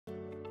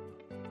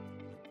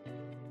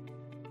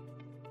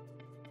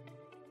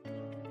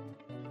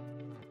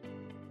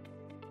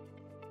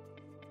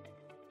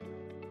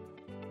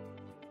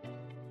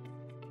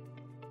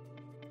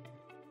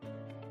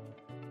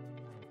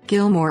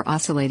Gilmour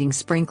Oscillating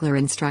Sprinkler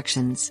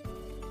Instructions.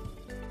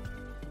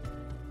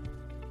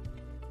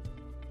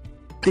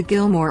 The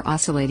Gilmour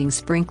Oscillating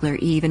Sprinkler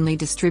evenly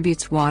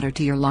distributes water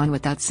to your lawn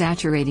without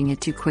saturating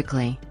it too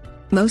quickly.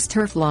 Most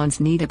turf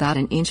lawns need about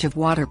an inch of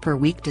water per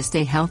week to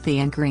stay healthy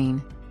and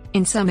green.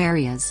 In some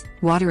areas,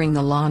 watering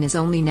the lawn is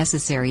only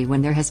necessary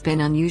when there has been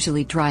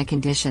unusually dry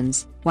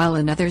conditions, while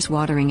in others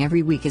watering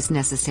every week is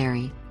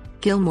necessary.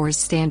 Gilmour's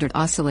standard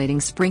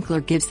oscillating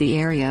sprinkler gives the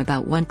area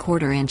about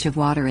 1/4 inch of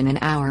water in an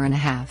hour and a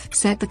half.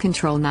 Set the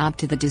control knob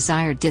to the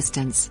desired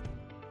distance.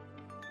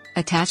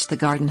 Attach the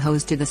garden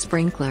hose to the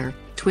sprinkler,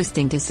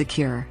 twisting to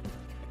secure.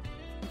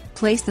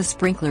 Place the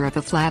sprinkler up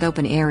a flat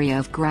open area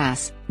of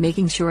grass,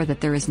 making sure that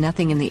there is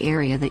nothing in the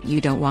area that you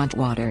don't want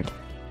watered.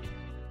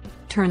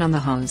 Turn on the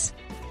hose.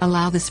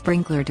 Allow the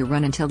sprinkler to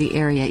run until the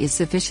area is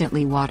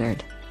sufficiently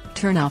watered.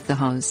 Turn off the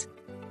hose.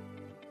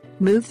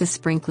 Move the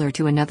sprinkler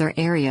to another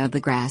area of the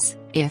grass,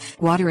 if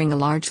watering a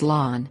large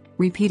lawn,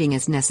 repeating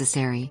as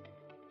necessary.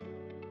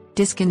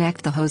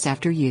 Disconnect the hose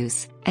after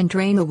use, and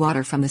drain the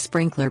water from the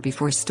sprinkler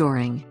before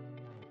storing.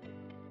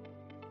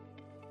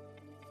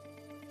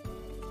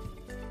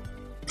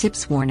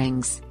 Tips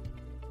Warnings.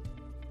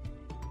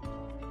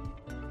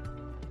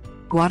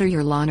 Water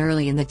your lawn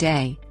early in the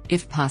day,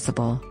 if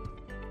possible.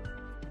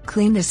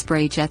 Clean the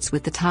spray jets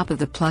with the top of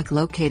the plug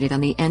located on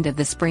the end of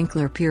the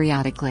sprinkler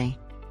periodically.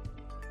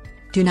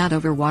 Do not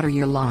overwater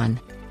your lawn.